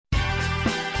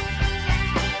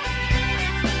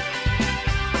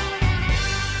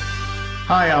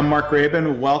Hi, I'm Mark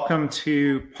Graban. Welcome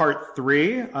to part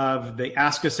 3 of the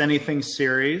Ask Us Anything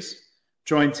series.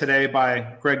 Joined today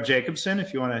by Greg Jacobson,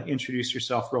 if you want to introduce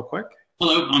yourself real quick.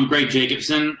 Hello, I'm Greg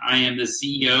Jacobson. I am the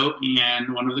CEO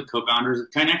and one of the co-founders of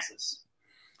KaiNexus.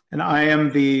 And I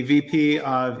am the VP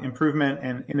of Improvement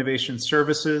and Innovation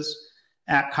Services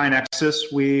at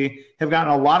KaiNexus. We have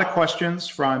gotten a lot of questions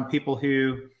from people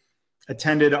who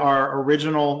attended our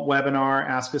original webinar,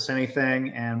 Ask Us Anything,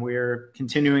 and we're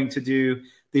continuing to do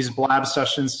these blab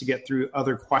sessions to get through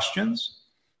other questions.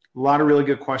 A lot of really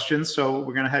good questions, so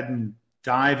we're going to head and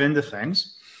dive into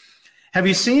things. Have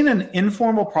you seen an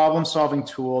informal problem-solving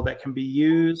tool that can be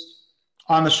used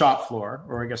on the shop floor,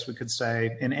 or I guess we could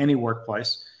say in any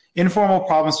workplace? Informal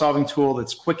problem-solving tool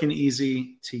that's quick and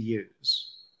easy to use.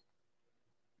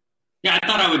 Yeah, I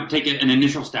thought I would take an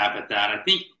initial stab at that. I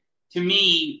think, to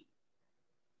me,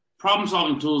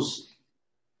 problem-solving tools,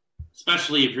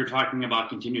 especially if you're talking about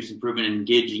continuous improvement and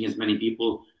engaging as many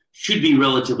people, should be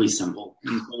relatively simple.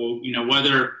 And so,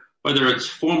 whether it's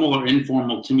formal or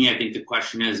informal, to me, I think the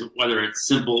question is whether it's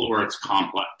simple or it's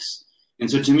complex. And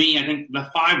so, to me, I think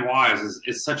the 5 whys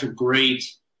is such a great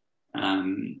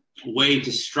way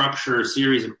to structure a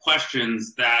series of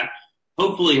questions that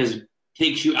hopefully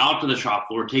takes you out to the shop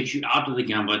floor, takes you out to the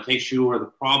Gemba, takes you where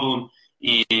the problem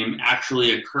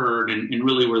actually occurred and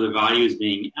really where the value is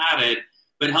being added,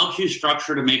 but helps you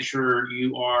structure to make sure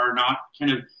you are not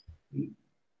kind of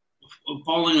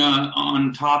falling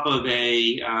on top of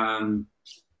a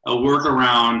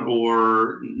workaround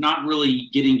or not really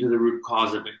getting to the root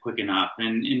cause of it quick enough.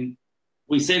 And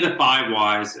we say the 5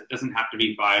 whys. It doesn't have to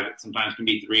be 5. It sometimes can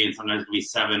be 3 and sometimes it can be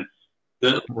 7.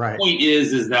 The point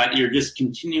is that you're just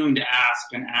continuing to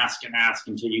ask and ask and ask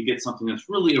until you get something that's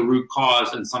really a root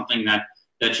cause and something that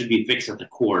should be fixed at the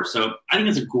core. So I think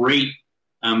it's a great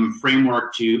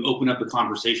framework to open up the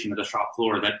conversation at the shop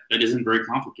floor that isn't very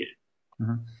complicated.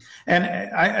 Mm-hmm. And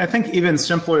I think even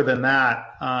simpler than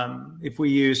that, if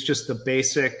we use just the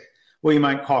basic, what you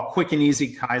might call quick and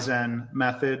easy Kaizen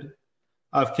method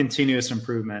of continuous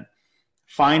improvement,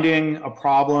 finding a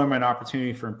problem, an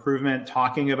opportunity for improvement,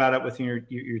 talking about it with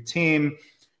your team,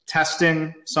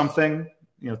 testing something,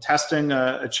 testing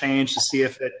a change to see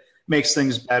if it makes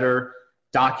things better,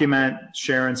 document,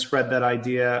 share, and spread that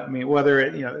idea. I mean, whether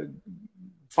it,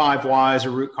 5 whys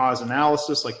or root cause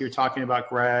analysis, like you're talking about,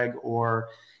 Greg, or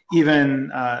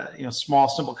even, small,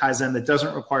 simple Kaizen that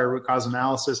doesn't require root cause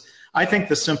analysis. I think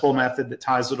the simple method that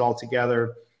ties it all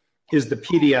together is the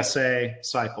PDSA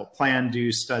cycle: plan,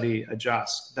 do, study,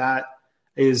 adjust. That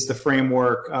is the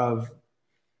framework of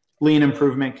lean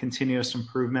improvement, continuous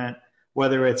improvement,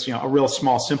 whether it's a real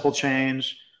small, simple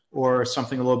change or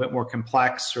something a little bit more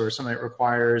complex or something that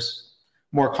requires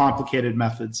more complicated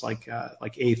methods like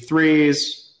A3s.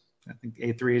 I think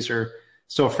A3s are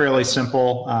still fairly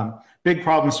simple. Big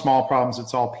problems, small problems,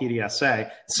 it's all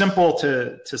PDSA. Simple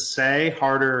to say,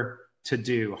 harder to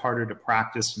do, harder to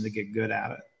practice and to get good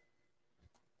at it.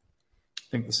 I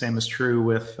think the same is true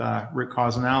with root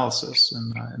cause analysis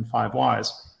and 5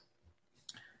 whys.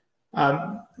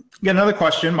 Get another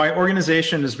question. My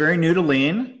organization is very new to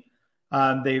Lean.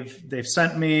 They've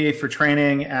sent me for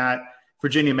training at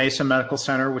Virginia Mason Medical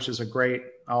Center, which is a great,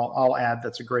 I'll add,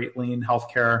 that's a great Lean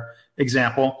healthcare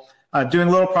example. Doing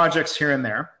little projects here and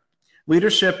there.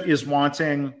 Leadership is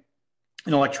wanting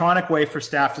an electronic way for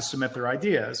staff to submit their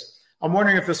ideas. I'm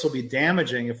wondering if this will be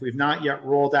damaging if we've not yet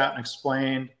rolled out and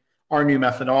explained our new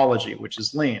methodology, which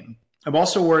is Lean. I'm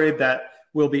also worried that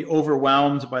we'll be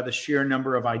overwhelmed by the sheer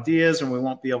number of ideas and we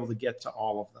won't be able to get to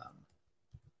all of them.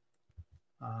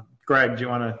 Greg, do you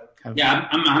want to? Yeah,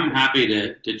 I'm happy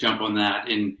to jump on that.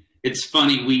 And it's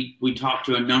funny, we talked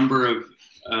to a number of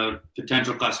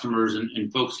potential customers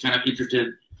and folks kind of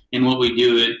interested in what we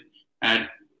do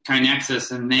at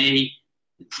KaiNexus, and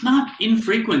it's not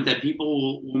infrequent that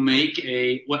people will make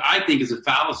what I think is a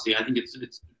fallacy. I think it's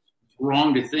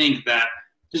wrong to think that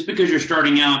just because you're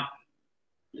starting out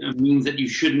means that you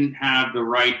shouldn't have the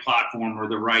right platform or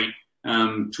the right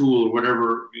tool or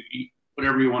whatever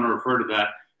you want to refer to that.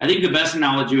 I think the best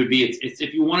analogy would be it's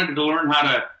if you wanted to learn how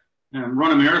to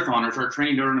run a marathon or start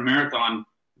training to run a marathon,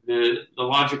 the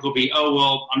logic will be, oh,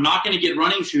 well, I'm not going to get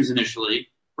running shoes initially.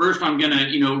 First, I'm going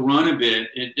to, run a bit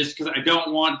just because I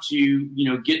don't want to,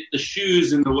 get the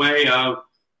shoes in the way of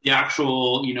the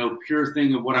actual, pure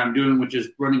thing of what I'm doing, which is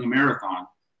running a marathon.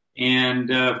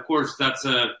 And of course,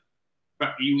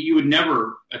 you would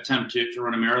never attempt to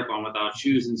run a marathon without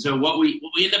shoes. And so what we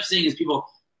end up seeing is people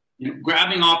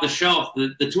grabbing off the shelf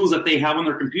the tools that they have on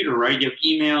their computer, right? You have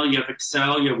email, you have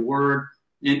Excel, you have Word,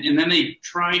 and then they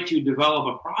try to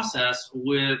develop a process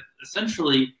with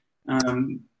essentially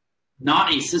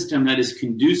not a system that is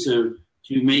conducive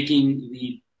to making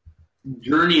the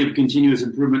journey of continuous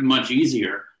improvement much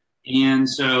easier. And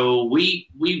so we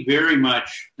very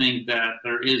much think that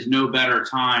there is no better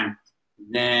time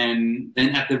than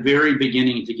at the very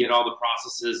beginning to get all the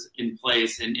processes in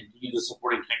place and use the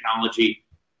supporting technology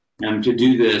to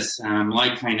do this.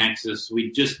 Like KaiNexus,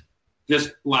 we just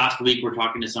last week we're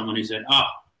talking to someone who said,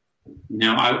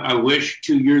 I wish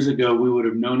 2 years ago we would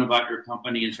have known about your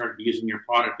company and started using your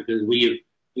product, because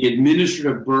the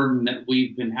administrative burden that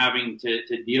we've been having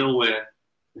to deal with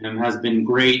has been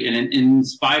great. And in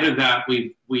spite of that,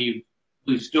 we've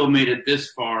still made it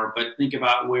this far, but think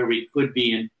about where we could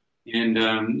be. And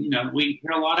we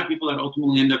hear a lot of people that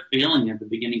ultimately end up failing at the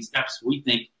beginning steps. We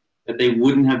think that they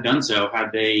wouldn't have done so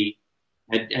had they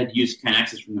had used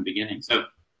KaiNexus from the beginning. So,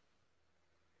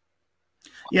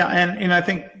 yeah, and I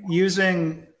think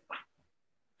using,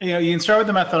 you can start with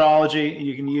the methodology,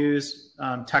 you can use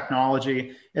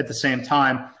technology at the same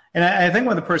time. And I think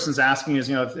what the person's asking is,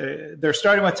 if they're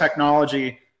starting with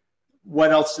technology,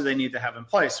 what else do they need to have in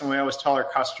place? And we always tell our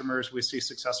customers, we see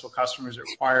successful customers, it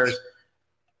requires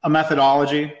a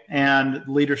methodology and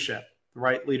leadership, the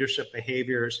right leadership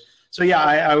behaviors. So yeah,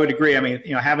 I would agree. I mean,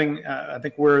 having, I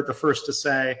think we're the first to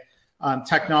say,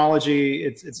 technology,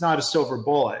 it's not a silver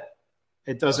bullet.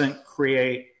 It doesn't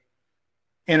create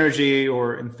energy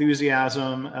or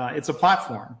enthusiasm. It's a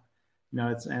platform,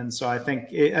 and so I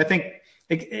think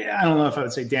I don't know if I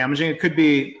would say damaging. It could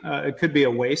be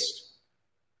a waste.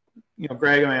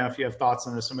 Greg, I don't know if you have thoughts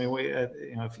on this. I mean,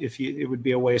 it would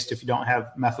be a waste if you don't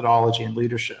have methodology and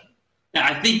leadership. Yeah,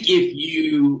 I think if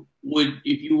you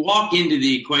walk into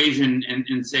the equation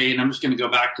and say, and I'm just going to go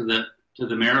back to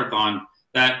the marathon,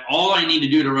 that all I need to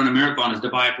do to run a marathon is to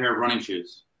buy a pair of running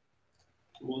shoes.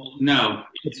 Well, no,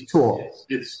 it's a tool.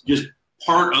 It's just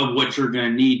part of what you're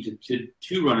going to need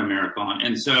to run a marathon.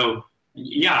 And so,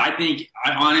 yeah,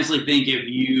 I honestly think if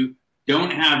you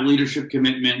don't have leadership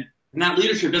commitment, and that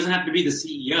leadership doesn't have to be the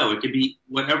CEO. It could be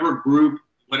whatever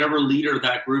leader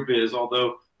that group is,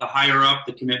 although the higher up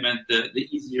the commitment, the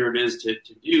easier it is to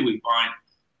do, we find.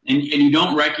 And you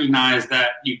don't recognize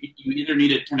that you either need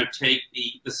to kind of take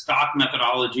the stock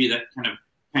methodology that kind of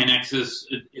KaiNexus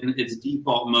in its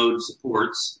default mode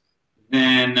supports,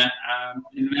 then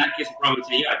in that case, I'd probably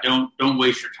say, don't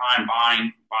waste your time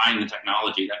buying the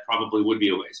technology. That probably would be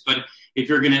a waste. But if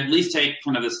you're going to at least take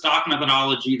kind of the stock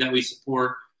methodology that we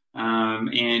support,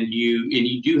 and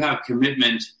you do have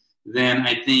commitment, then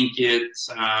I think it's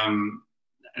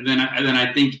then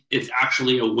I think it's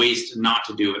actually a waste not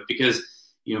to do it, because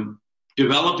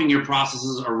developing your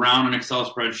processes around an Excel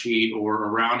spreadsheet or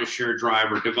around a shared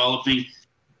drive, or developing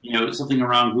something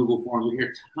around Google Forms. We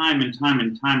hear time and time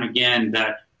and time again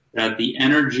that the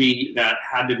energy that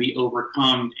had to be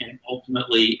overcome and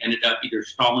ultimately ended up either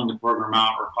stalling the program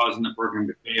out or causing the program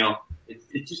to fail.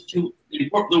 It's just too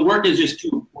important. The work is just too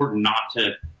important not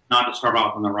to start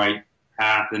off on the right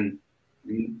path. And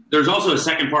there's also a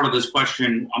second part of this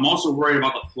question. I'm also worried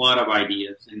about the flood of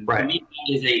ideas, and right. To me,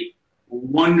 that is a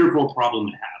wonderful problem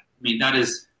to have. I mean, that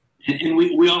is. And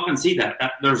we all can see that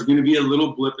there's going to be a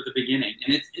little blip at the beginning,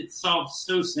 and it's solved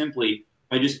so simply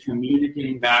by just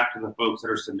communicating back to the folks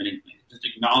that are submitting things, just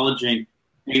acknowledging,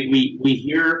 hey, we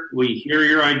hear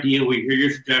your idea, we hear your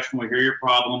suggestion, we hear your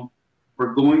problem.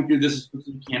 We're going through this as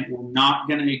quickly as we can. We're not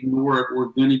going to ignore it. We're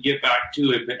going to get back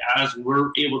to it. But as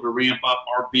we're able to ramp up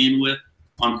our bandwidth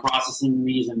on processing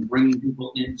these and bringing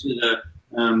people into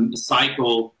the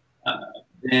cycle,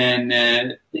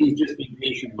 then please just be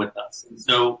patient with us. And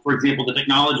so, for example, the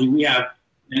technology we have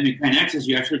in KaiNexus,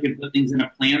 you actually can put things in a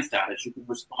plan status. You can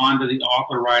respond to the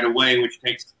author right away, which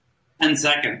takes 10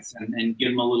 seconds, and give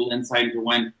them a little insight into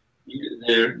when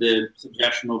the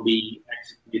suggestion will be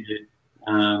executed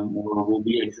or will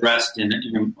be addressed in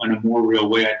a more real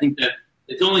way. I think that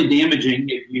it's only damaging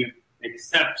if you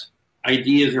accept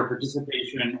ideas or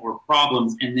participation or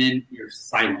problems and then you're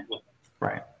silent with them.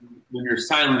 Right. When you're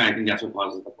silent, I think that's what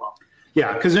causes the problem.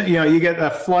 Yeah, because you get a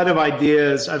flood of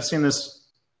ideas. I've seen this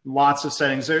lots of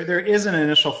settings. There is an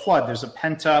initial flood. There's a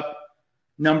pent up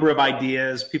number of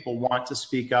ideas. People want to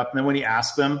speak up, and then when you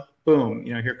ask them, boom,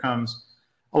 here comes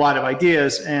a lot of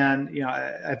ideas. And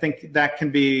I think that can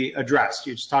be addressed.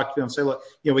 You just talk to them and say, look,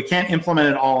 we can't implement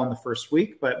it all in the first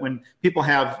week, but when people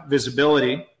have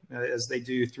visibility, as they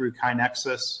do through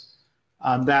KaiNexus,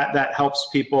 that helps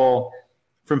people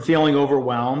from feeling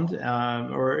overwhelmed,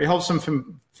 or it helps them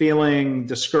from feeling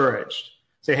discouraged.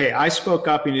 Say, hey, I spoke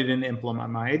up and you didn't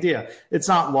implement my idea. It's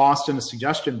not lost in a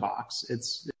suggestion box.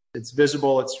 It's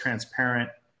visible, it's transparent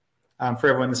for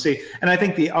everyone to see. And I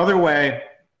think the other way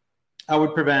I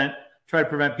would try to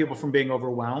prevent people from being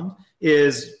overwhelmed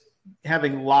is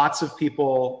having lots of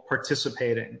people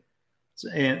participating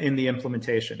in the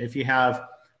implementation. If you have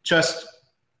just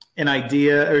an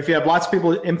idea, or if you have lots of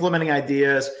people implementing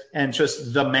ideas and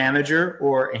just the manager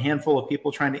or a handful of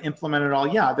people trying to implement it all,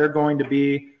 yeah, they're going to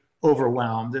be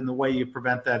overwhelmed. And the way you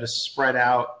prevent that is spread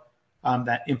out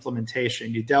that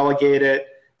implementation. You delegate it,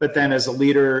 but then as a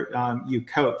leader, you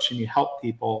coach and you help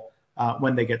people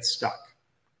when they get stuck.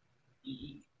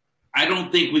 I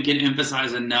don't think we can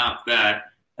emphasize enough that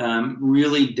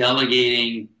really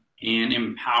delegating and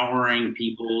empowering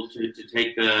people to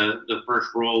take the first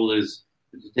role is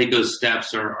to take those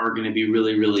steps are going to be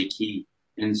really, really key.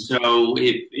 And so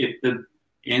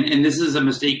and this is a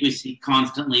mistake we see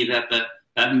constantly,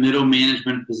 that middle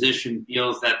management position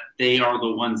feels that they are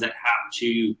the ones that have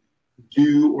to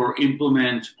do or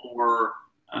implement or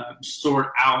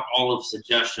sort out all of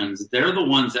suggestions. They're the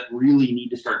ones that really need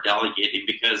to start delegating,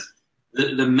 because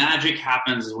the magic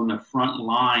happens when the front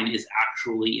line is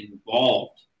actually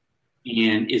involved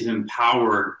and is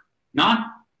empowered, not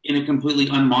in a completely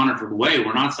unmonitored way.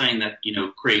 We're not saying that,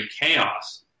 create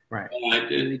chaos, right? But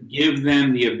give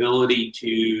them the ability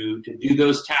to do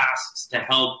those tasks, to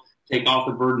help take off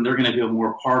the burden. They're going to feel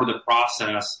more part of the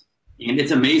process. And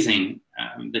it's amazing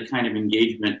the kind of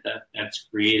engagement that's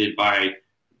created by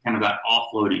kind of that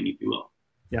offloading, if you will.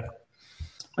 Yeah.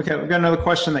 Okay, we've got another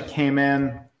question that came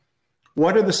in.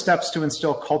 What are the steps to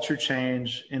instill culture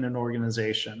change in an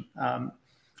organization?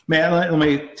 Let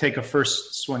me take a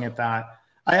first swing at that.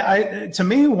 To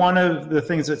me, one of the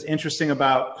things that's interesting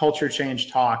about culture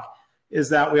change talk is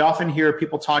that we often hear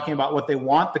people talking about what they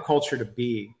want the culture to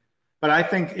be. But I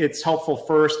think it's helpful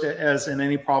first, as in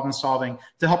any problem solving,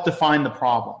 to help define the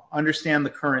problem, understand the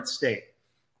current state,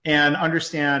 and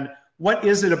understand what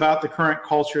is it about the current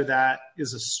culture that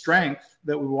is a strength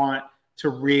that we want to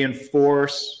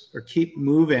reinforce or keep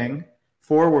moving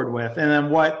forward with, and then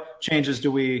what changes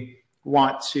do we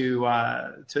want to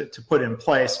put in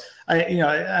place. I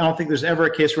don't think there's ever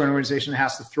a case where an organization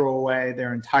has to throw away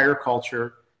their entire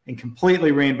culture and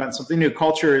completely reinvent something new.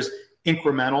 Culture is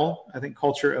incremental. I think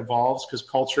culture evolves because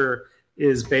culture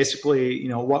is basically,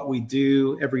 what we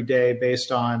do every day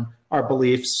based on our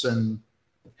beliefs and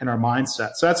our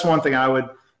mindset. So that's one thing I would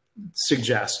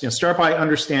suggest. Start by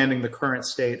understanding the current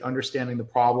state, understanding the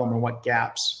problem and what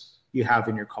gaps you have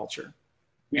in your culture.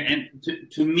 Yeah, and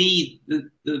to me,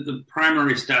 the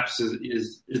primary steps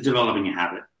is developing a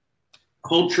habit.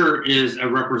 Culture is a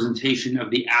representation of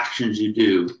the actions you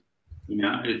do.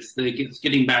 It's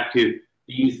getting back to,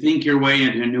 do you think your way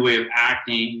into a new way of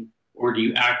acting, or do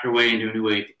you act your way into a new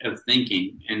way of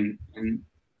thinking? And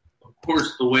of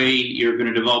course, the way you're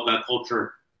going to develop that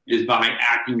culture is by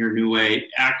acting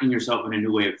yourself in a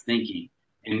new way of thinking,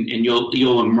 and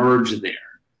you'll emerge there.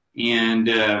 And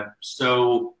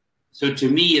so to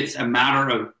me, it's a matter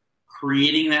of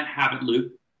creating that habit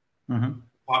loop. Mm-hmm.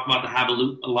 Talk about the habit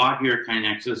loop a lot here at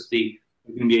KaiNexus.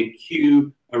 There can be a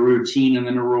cue, a routine, and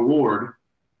then a reward.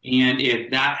 And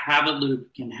if that habit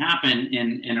loop can happen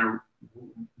in a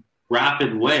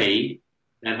rapid way,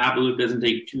 that habit loop doesn't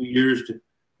take 2 years to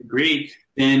create,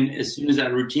 then as soon as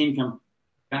that routine comes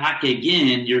back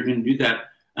again, you're going to do that.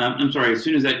 As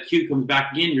soon as that cue comes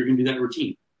back again, you're going to do that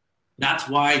routine. That's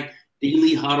why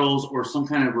daily huddles or some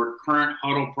kind of recurrent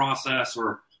huddle process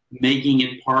or making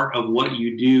it part of what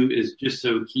you do is just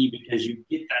so key, because you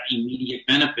get that immediate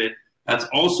benefit. That's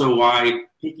also why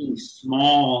picking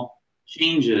small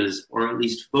changes, or at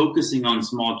least focusing on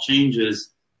small changes,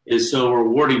 is so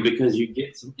rewarding, because you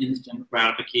get some instant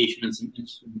gratification and some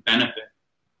instant benefit.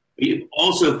 We've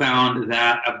also found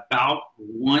that about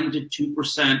 1% to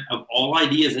 2% of all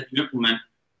ideas that you implement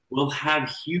will have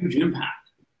huge impact.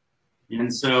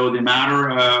 And so the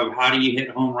matter of how do you hit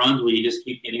home runs? Well, you just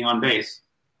keep getting on base.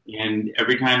 And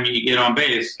every time you get on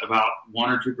base, about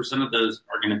 1% or 2% of those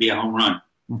are going to be a home run.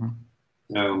 Mm-hmm.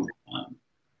 So,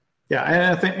 yeah, and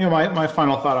I think my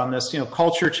final thought on this,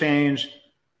 culture change.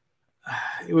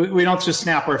 We don't just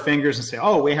snap our fingers and say,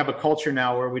 "Oh, we have a culture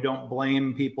now where we don't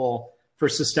blame people for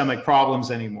systemic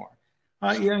problems anymore."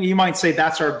 You might say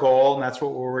that's our goal and that's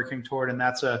what we're working toward, and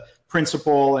that's a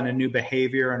principle and a new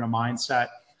behavior and a mindset.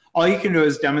 All you can do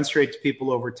is demonstrate to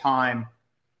people over time,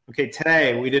 okay,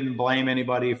 today we didn't blame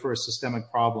anybody for a systemic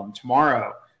problem.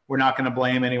 Tomorrow, we're not going to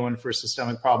blame anyone for a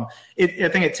systemic problem. I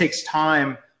think it takes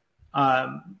time.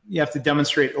 You have to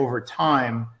demonstrate over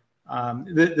time.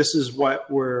 This is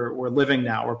what we're living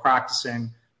now. We're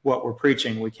practicing what we're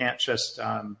preaching. We can't just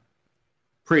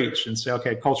preach and say,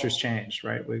 okay, culture's changed,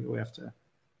 right? We have to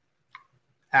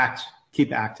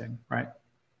keep acting, right?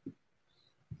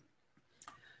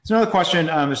 There's another question.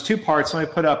 There's two parts. Let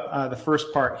me put up the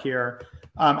first part here.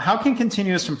 How can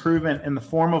continuous improvement in the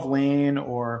form of lean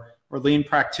or lean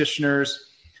practitioners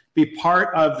be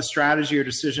part of the strategy or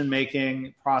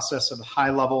decision-making process of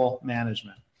high-level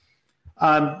management?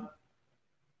 I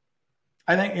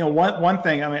think, one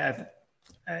thing,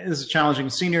 this is challenging.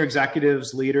 Senior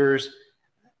executives, leaders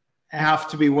have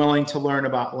to be willing to learn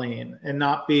about lean and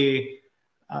not be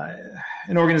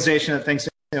an organization that thinks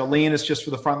lean is just for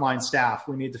the frontline staff.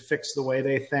 We need to fix the way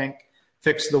they think,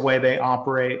 fix the way they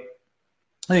operate.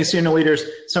 I think senior leaders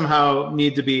somehow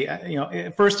need to be,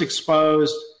 first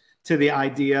exposed to the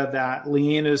idea that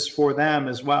lean is for them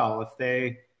as well. If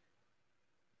they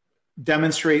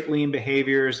demonstrate lean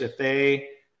behaviors, if they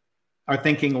are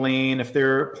thinking lean, if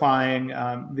they're applying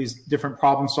these different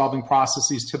problem-solving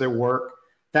processes to their work,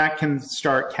 that can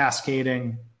start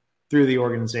cascading through the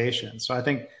organization. So I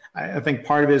think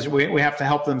part of it is we have to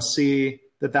help them see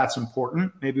that that's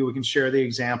important. Maybe we can share the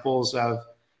examples of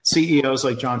CEOs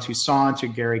like John Toussaint or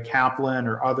Gary Kaplan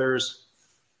or others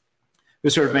who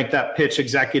sort of make that pitch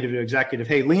executive to executive.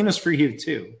 Hey, lean is for you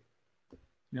too.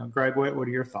 Greg, what are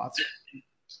your thoughts?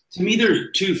 To me, there's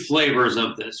two flavors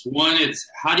of this. One, it's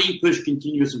how do you push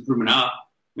continuous improvement up?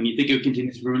 When you think of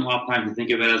continuous improvement, a lot of times you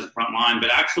think of it as a front line,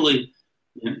 but actually,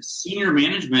 senior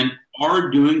management are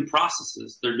doing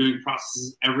processes. They're doing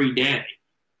processes every day,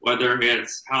 whether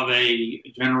it's how they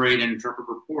generate and interpret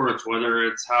reports, whether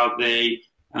it's how they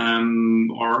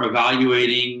are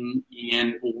evaluating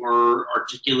and or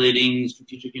articulating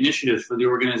strategic initiatives for the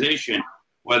organization,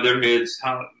 whether it's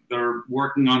how they're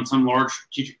working on some large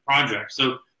strategic project.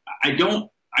 So I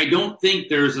don't think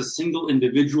there's a single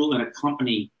individual in a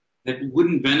company that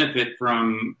wouldn't benefit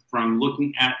from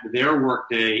looking at their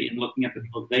workday and looking at the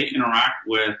people they interact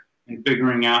with and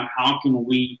figuring out how can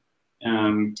we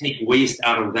take waste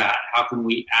out of that? How can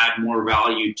we add more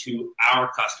value to our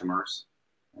customers?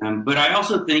 But I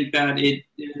also think that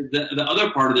the other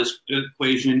part of this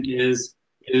equation is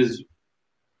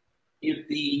if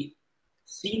the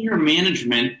senior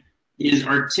management is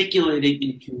articulating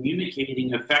and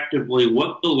communicating effectively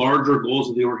what the larger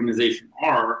goals of the organization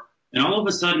are, and all of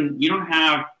a sudden you don't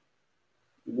have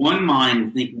one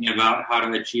mind thinking about how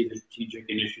to achieve the strategic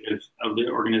initiatives of the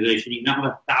organization. You now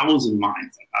have 1,000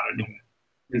 minds on how to do it.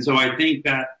 And so I think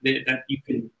that you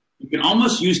can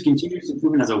almost use continuous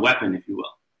improvement as a weapon, if you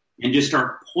will, and just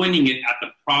start pointing it at the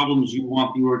problems you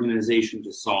want the organization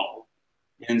to solve.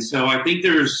 And so I think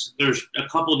there's a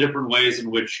couple different ways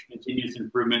in which continuous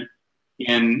improvement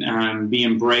can be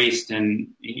embraced, and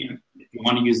if you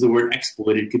want to use the word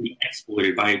exploited, could be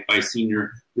exploited by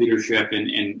senior leadership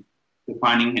and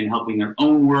defining and helping their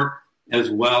own work, as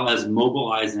well as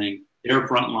mobilizing their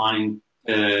frontline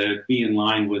to be in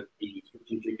line with the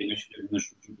strategic initiative and the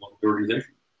strategic goals of the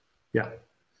organization. Yeah.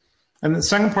 And the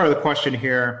second part of the question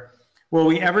here, will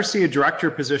we ever see a director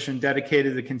position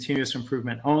dedicated to continuous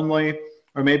improvement only,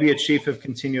 or maybe a chief of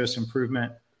continuous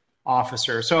improvement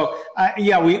officer? So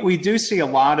we do see a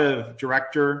lot of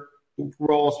director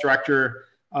roles, director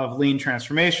of lean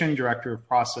transformation, director of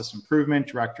process improvement,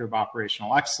 director of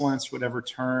operational excellence, whatever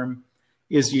term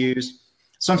is used.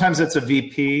 Sometimes it's a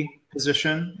VP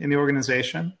position in the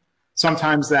organization.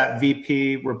 Sometimes that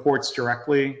VP reports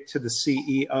directly to the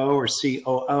CEO or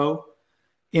COO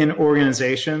in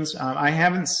organizations. I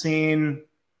haven't seen,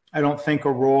 I don't think,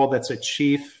 a role that's a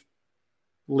chief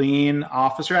lean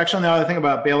officer. Actually, the other thing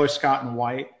about Baylor Scott and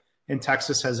White in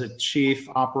Texas has a chief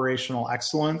operational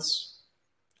excellence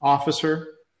officer.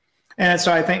 And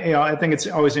so I think it's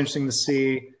always interesting to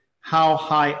see how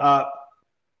high up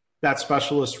that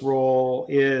specialist role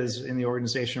is in the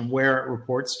organization, where it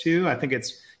reports to. I think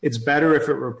it's better if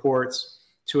it reports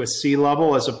to a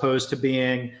C-level as opposed to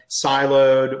being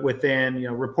siloed within,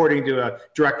 reporting to a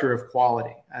director of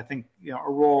quality. I think,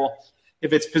 a role,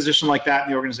 if it's positioned like that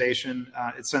in the organization,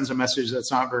 it sends a message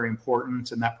that's not very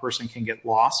important, and that person can get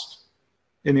lost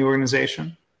in the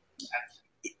organization.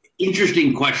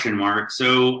 Interesting question, Mark.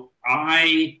 So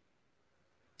I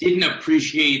didn't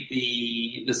appreciate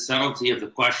the subtlety of the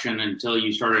question until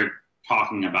you started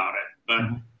talking about it.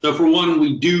 But So for one,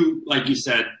 we do, like you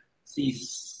said, see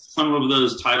some of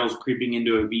those titles creeping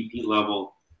into a VP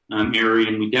level area,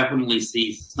 and we definitely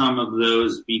see some of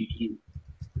those VP,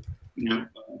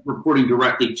 reporting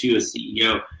directly to a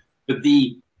CEO. But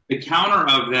the counter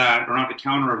of that, or not the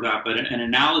counter of that, but an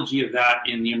analogy of that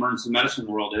in the emergency medicine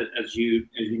world, as you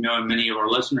know, and many of our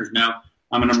listeners know,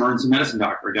 I'm an emergency medicine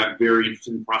doctor. I got very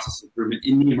interested in process improvement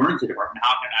in the emergency department.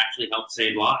 How can I actually help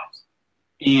save lives?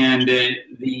 And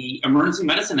the emergency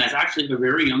medicine is actually a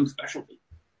very young specialty.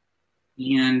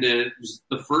 And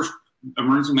the first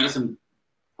emergency medicine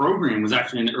program was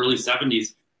actually in the early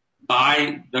 70s.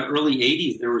 By the early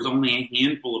 80s, there was only a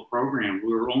handful of programs program.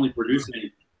 We were only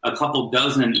producing a couple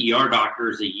dozen ER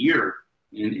doctors a year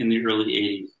in the early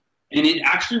 80s. And it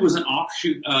actually was an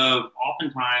offshoot of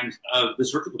oftentimes of the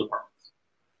surgical departments.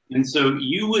 And so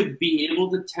you would be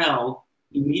able to tell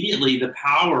immediately the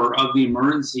power of the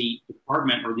emergency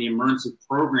department or the emergency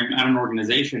program at an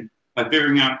organization by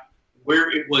figuring out where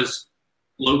it was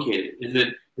located. Is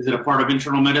it a part of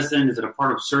internal medicine? Is it a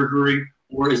part of surgery?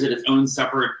 Or is it its own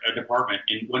separate department?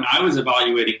 And when I was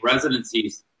evaluating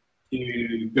residencies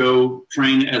to go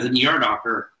train as an ER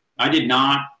doctor, I did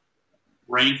not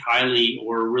rank highly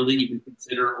or really even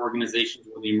consider organizations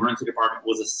where the emergency department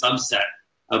was a subset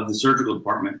of the surgical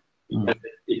department.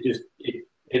 Because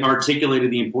it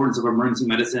articulated the importance of emergency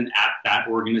medicine at that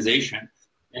organization.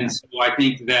 And so I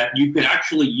think that you could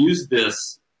actually use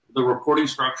this, the reporting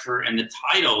structure and the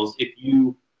titles, if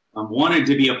you wanted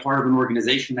to be a part of an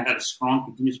organization that had a strong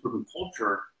continuous improvement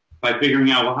culture, by figuring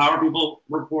out, well, how are people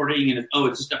reporting? And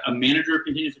it's just a manager of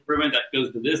continuous improvement that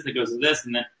goes to this,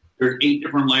 and then there's 8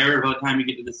 different layers by the time you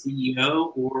get to the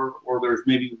CEO, or there's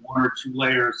maybe 1 or 2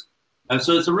 layers.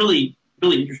 So it's a really,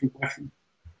 really interesting question.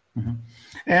 Mm-hmm.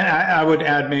 And I would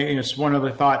add maybe just one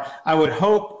other thought. I would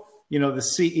hope, the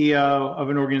CEO of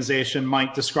an organization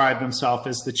might describe themselves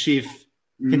as the chief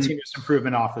continuous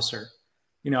improvement officer.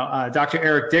 Dr.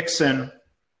 Eric Dixon,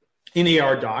 an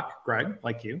ER doc, Greg,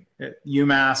 like you, at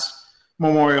UMass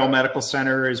Memorial Medical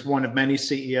Center, is one of many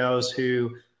CEOs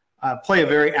who play a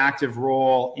very active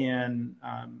role in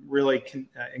really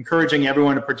encouraging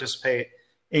everyone to participate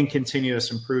in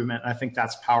continuous improvement. I think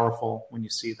that's powerful when you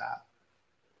see that.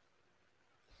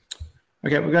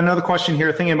 Okay, we've got another question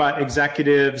here, thinking about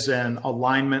executives and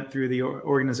alignment through the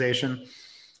organization.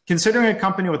 Considering a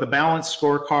company with a balanced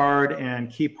scorecard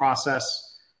and key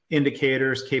process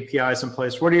indicators, KPIs in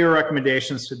place, what are your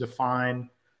recommendations to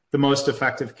define the most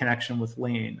effective connection with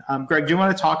Lean? Greg, do you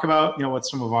want to talk about what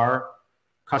some of our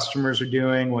customers are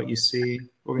doing, what you see?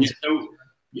 So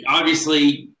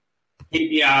obviously,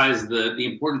 KPIs, the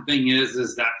important thing is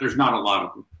that there's not a lot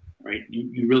of them, right?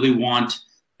 You really want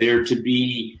there to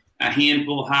be a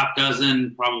handful, half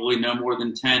dozen, probably no more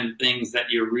than 10 things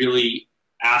that you're really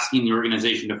asking the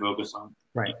organization to focus on.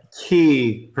 Right.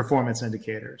 Key performance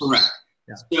indicators. Correct.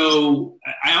 Yeah. So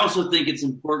I also think it's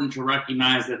important to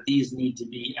recognize that these need to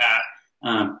be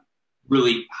at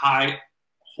really high,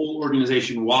 whole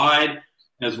organization wide,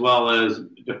 as well as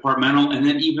departmental, and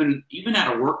then even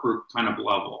at a work group kind of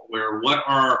level, where what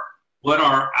are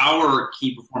our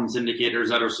key performance indicators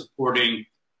that are supporting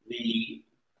the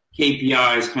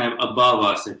KPIs kind of above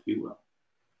us, if you will.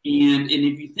 And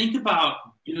if you think about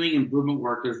doing improvement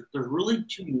work, there's really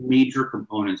 2 major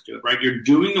components to it, right? You're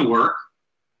doing the work,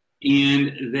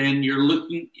 and then you're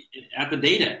looking at the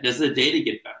data. Does the data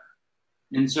get better?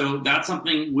 And so that's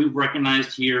something we've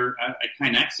recognized here at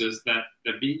KaiNexus, that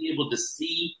being able to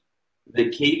see the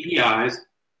KPIs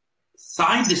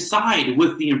side to side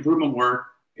with the improvement work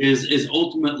is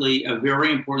ultimately a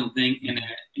very important thing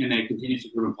in a continuous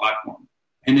improvement platform.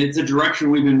 And it's a direction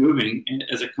we've been moving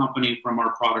as a company from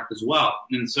our product as well.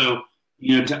 And so,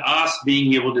 to us,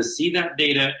 being able to see that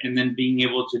data and then being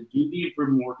able to do the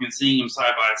improvement work and seeing them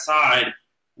side by side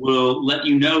will let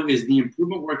you know, is the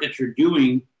improvement work that you're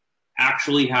doing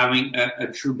actually having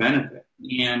a true benefit.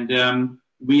 And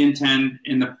we intend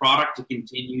in the product to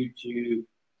continue to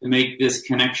make this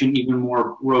connection even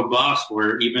more robust,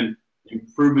 where even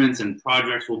improvements and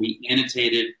projects will be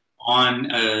annotated on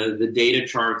the data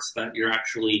charts that you're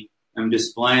actually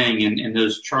displaying, and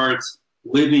those charts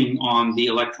living on the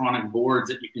electronic boards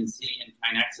that you can see in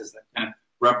KaiNexus that kind of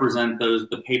represent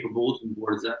the paper bulletin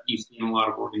boards that you see in a lot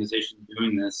of organizations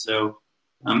doing this. So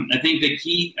I think the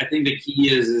key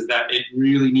is that it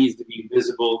really needs to be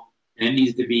visible, and it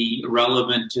needs to be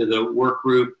relevant to the work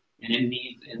group, and it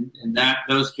needs and that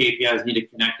those KPIs need to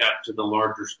connect up to the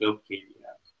larger scope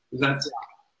KPIs.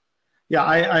 Yeah,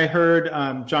 I heard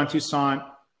John Toussaint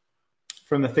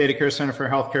from the ThedaCare Center for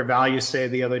Healthcare Value say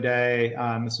the other day,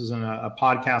 this was in a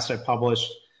podcast I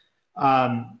published,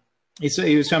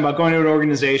 he was talking about going to an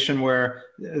organization where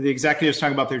the executives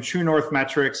talking about their true north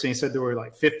metrics, and he said there were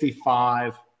like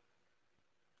 55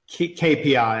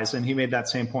 KPIs, and he made that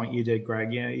same point you did,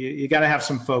 Greg. You got to have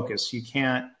some focus. You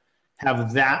can't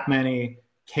have that many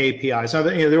KPIs. Now,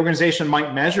 the organization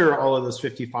might measure all of those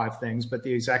 55 things, but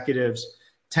the executives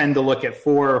tend to look at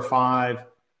 4 or 5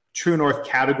 true north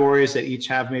categories that each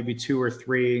have maybe 2 or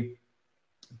 3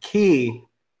 key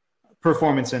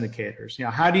performance indicators.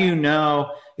 How do you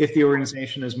know if the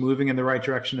organization is moving in the right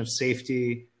direction of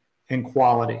safety and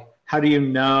quality? How do you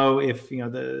know if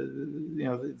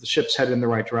the ship's headed in the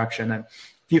right direction? And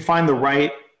if you find the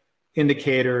right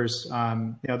indicators,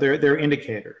 they're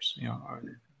indicators.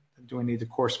 Do we need to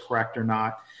course correct or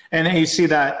not? And you see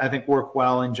that, I think, work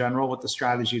well in general with the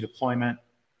strategy deployment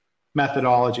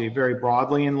methodology. Very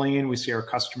broadly in Lean, we see our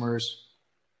customers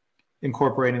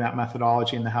incorporating that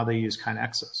methodology into how they use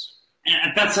KaiNexus.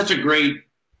 And that's such a great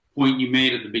point you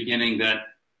made at the beginning, that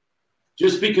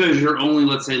just because you're only,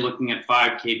 let's say, looking at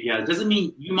 5 KPIs doesn't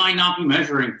mean you might not be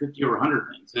measuring 50 or 100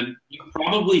 things. And you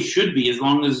probably should be, as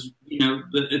long as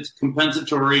it's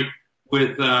compensatory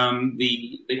with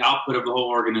the output of the whole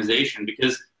organization.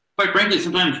 Because quite frankly,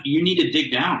 sometimes you need to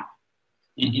dig down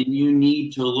and you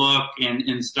need to look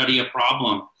and study a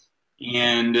problem.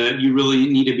 And you really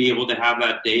need to be able to have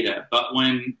that data. But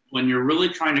when you're really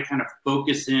trying to kind of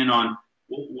focus in on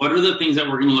what are the things that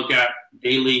we're going to look at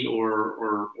daily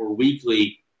or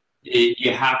weekly,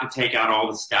 you have to take out all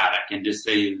the static and just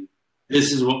say,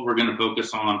 this is what we're going to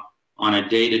focus on a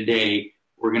day-to-day.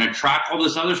 We're going to track all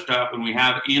this other stuff, and we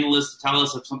have analysts tell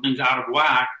us if something's out of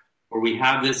whack, or we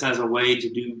have this as a way to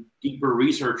do deeper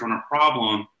research on a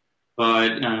problem.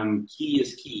 But key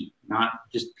is key, not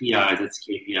just PIs, it's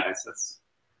KPIs.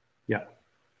 Yeah.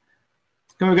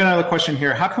 We've got another question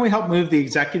here. How can we help move the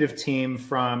executive team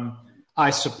from I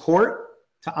support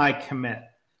to I commit?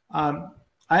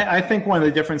 I think one of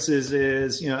the differences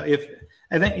is,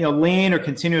 Lean or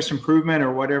continuous improvement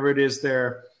or whatever it is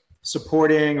they're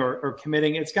supporting or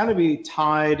committing, it's got to be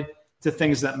tied to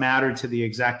things that matter to the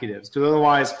executives. Because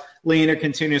otherwise, Lean or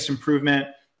continuous improvement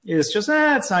is just,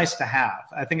 it's nice to have.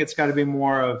 I think it's got to be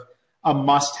more of a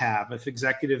must-have. If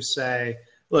executives say,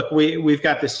 look, we've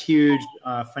got this huge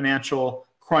financial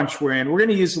crunch we're in, we're going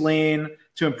to use Lean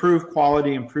to improve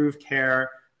quality, improve care,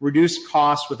 reduce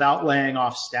costs without laying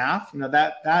off staff.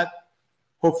 That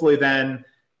hopefully then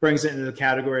brings it into the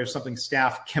category of something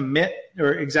staff commit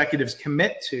or executives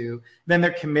commit to. Then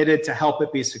they're committed to help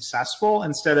it be successful,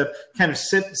 instead of kind of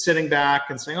sitting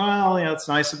back and saying, well, it's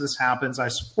nice if this happens, I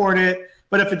support it,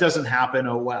 but if it doesn't happen,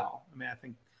 oh well. I mean, I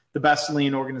think the best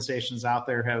Lean organizations out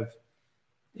there have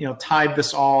tied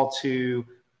this all to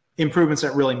improvements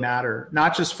that really matter,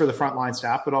 not just for the frontline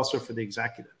staff, but also for the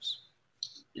executives.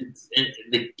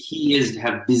 The key is to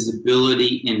have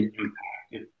visibility and impact.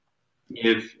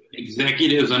 If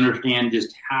executives understand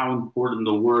just how important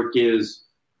the work is,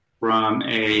 from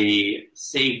a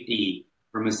safety,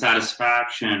 from a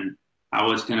satisfaction,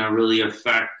 how it's going to really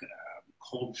affect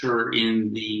culture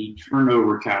in the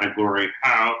turnover category,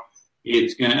 how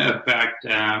it's going to affect,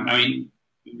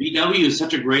 VW is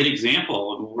such a great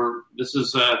example. This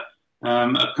is a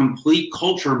complete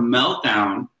culture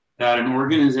meltdown that an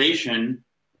organization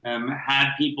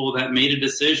had people that made a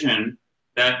decision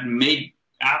that made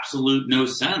absolute no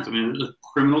sense. I mean, a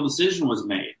criminal decision was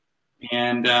made.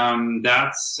 And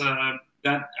that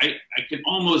I can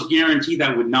almost guarantee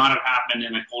that would not have happened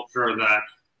in a culture that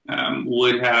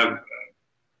would have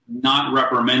not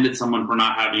reprimanded someone for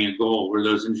not having a goal, where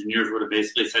those engineers would have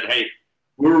basically said, hey,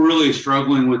 we're really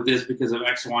struggling with this because of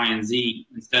X, Y, and Z,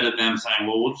 instead of them saying,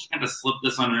 well, we'll just kind of slip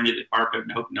this underneath the carpet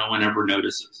and hope no one ever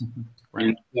notices. Mm-hmm.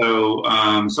 Right.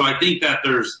 And so I think that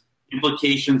there's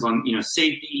implications on,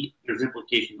 safety, there's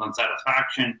implications on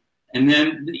satisfaction. And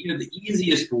then, the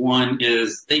easiest one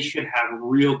is they should have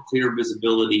real clear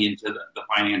visibility into the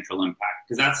financial impact,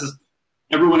 because that's just,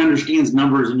 everyone understands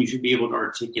numbers and you should be able to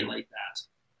articulate that.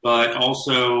 But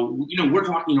also, we're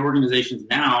talking organizations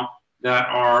now that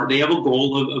they have a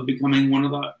goal of becoming one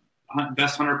of the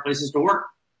best 100 places to work,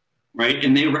 right?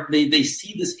 And they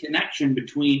see this connection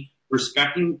between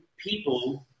respecting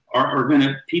people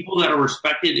people that are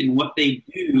respected in what they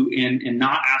do and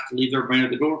not asked to leave their brain at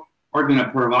the door, are going to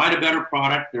provide a better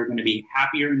product. They're going to be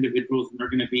happier individuals, and they're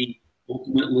going to be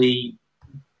ultimately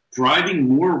driving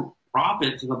more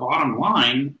profit to the bottom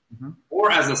line, mm-hmm. or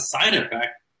as a side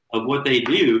effect of what they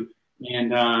do.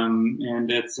 And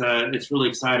it's really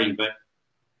exciting, but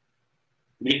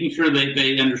making sure that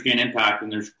they understand impact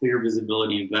and there's clear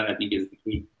visibility into that, I think, is the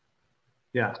key.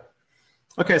 Yeah.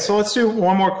 Okay, so let's do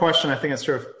one more question. I think it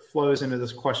sort of flows into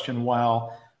this question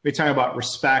well. We talk about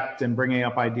respect and bringing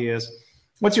up ideas.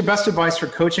 What's your best advice for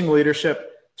coaching leadership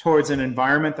towards an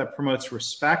environment that promotes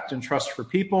respect and trust for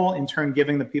people, in turn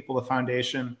giving the people the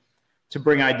foundation to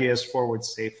bring ideas forward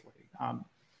safely?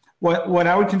 What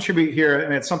I would contribute here,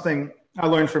 and it's something I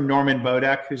learned from Norman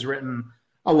Bodek, who's written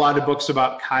a lot of books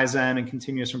about Kaizen and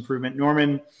continuous improvement.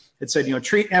 Norman had said,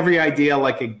 treat every idea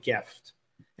like a gift.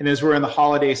 And as we're in the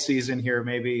holiday season here,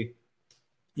 maybe,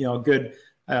 we might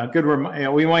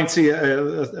see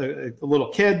a little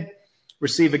kid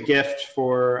receive a gift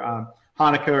for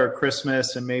Hanukkah or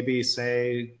Christmas, and maybe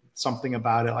say something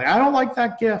about it like, I don't like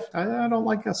that gift. I don't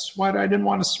like a sweater. I didn't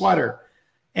want a sweater.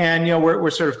 And, we're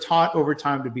sort of taught over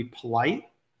time to be polite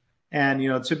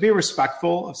and, to be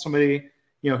respectful of somebody,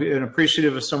 and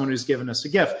appreciative of someone who's given us a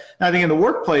gift. Now, I think in the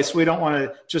workplace, we don't want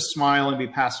to just smile and be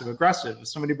passive aggressive. If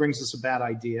somebody brings us a bad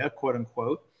idea, quote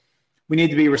unquote, we need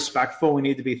to be respectful. We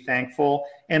need to be thankful.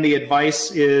 And the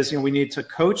advice is, we need to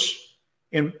coach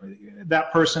in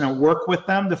that person and work with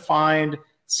them to find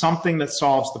something that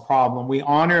solves the problem. We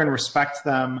honor and respect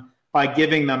them by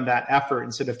giving them that effort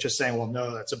instead of just saying, well,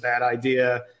 no, that's a bad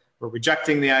idea, or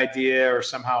rejecting the idea, or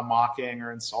somehow mocking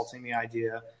or insulting the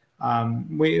idea. That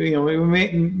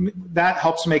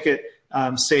helps make it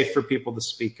safe for people to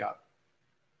speak up.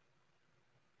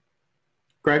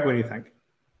 Greg, what do you think?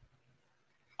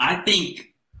 I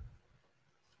think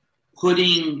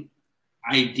putting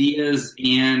ideas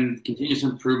and continuous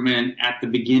improvement at the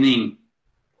beginning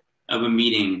of a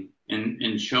meeting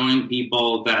and showing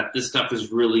people that this stuff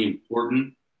is really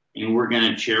important and we're going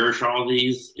to cherish all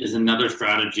these is another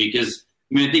strategy. Because,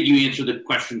 I think you answered the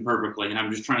question perfectly, and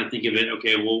I'm just trying to think of it.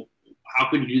 Okay, well, how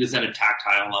could you do this at a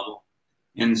tactile level?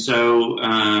 And so,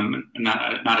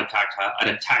 not a tactile, at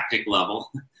a tactic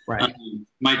level. Right.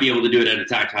 Might be able to do it at a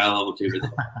tactile level too, but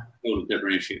that's a little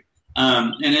different issue.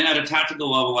 And then at a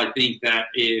tactical level, I think that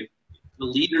if the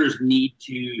leaders need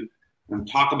to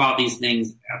talk about these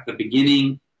things at the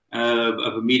beginning of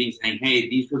a meeting, saying, hey,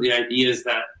 these were the ideas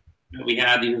that we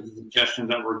had, these are the suggestions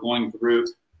that we're going through,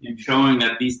 and showing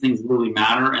that these things really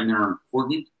matter and they're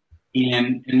important.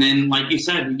 And then, like you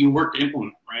said, you work to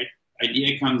implement, right?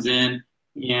 Idea comes in,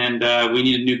 and we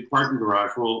need a new parking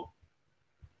garage. Well,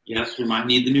 yes, we might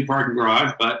need the new parking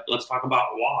garage, but let's talk about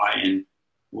why, and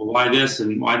well, why this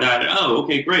and why that. Oh,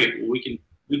 okay, great. Well, we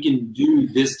can do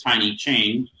this tiny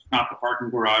change, not the parking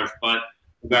garage, but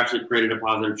we've actually created a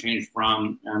positive change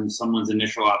from someone's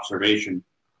initial observation.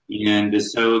 And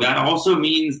so that also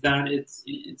means that it's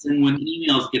in when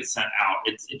emails get sent out,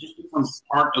 it just becomes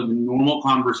part of the normal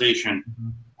conversation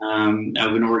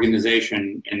of an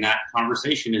organization, and that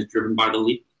conversation is driven by the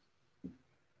lead.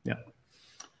 Yeah.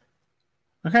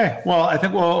 Okay. Well, I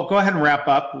think we'll go ahead and wrap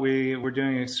up. We're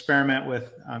doing an experiment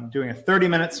with doing a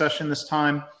 30-minute session this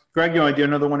time. Greg, you want to do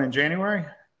another one in January?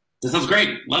 That sounds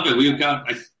great. Love it.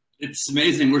 It's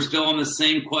amazing. We're still on the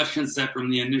same question set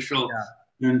from the initial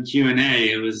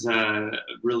Q&A. It was a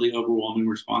really overwhelming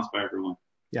response by everyone.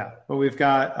 Yeah, but we've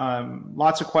got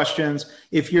lots of questions.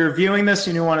 If you're viewing this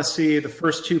and you want to see the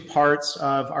first two parts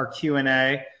of our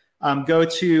Q&A, go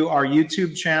to our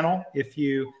YouTube channel. If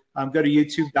you go to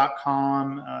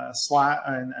youtube.com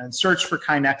and search for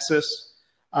KaiNexus,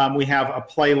 we have a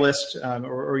playlist,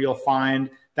 or you'll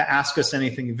find the Ask Us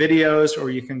Anything videos,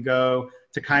 or you can go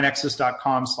to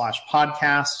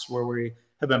kainexus.com/podcasts, where we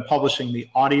have been publishing the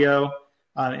audio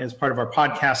as part of our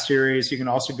podcast series. You can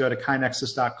also go to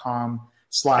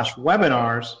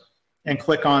kainexus.com/webinars and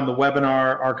click on the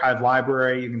webinar archive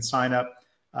library. You can sign up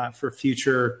for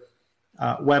future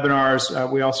webinars.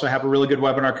 We also have a really good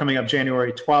webinar coming up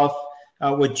January 12th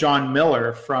with John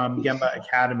Miller from Gemba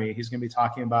Academy. He's going to be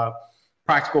talking about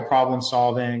practical problem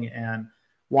solving and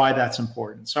why that's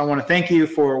important. So I want to thank you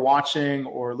for watching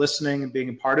or listening and being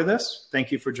a part of this.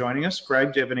 Thank you for joining us.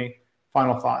 Greg, do you have any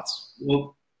final thoughts?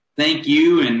 Well, thank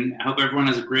you, and I hope everyone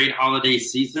has a great holiday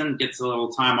season, gets a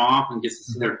little time off, and gets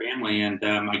to see their family. And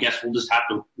I guess we'll just have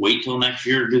to wait till next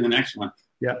year to do the next one.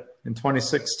 Yep, in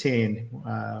 2016,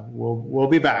 we'll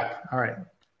be back. All right.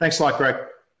 Thanks a lot, Greg.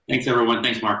 Thanks, everyone.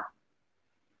 Thanks, Mark.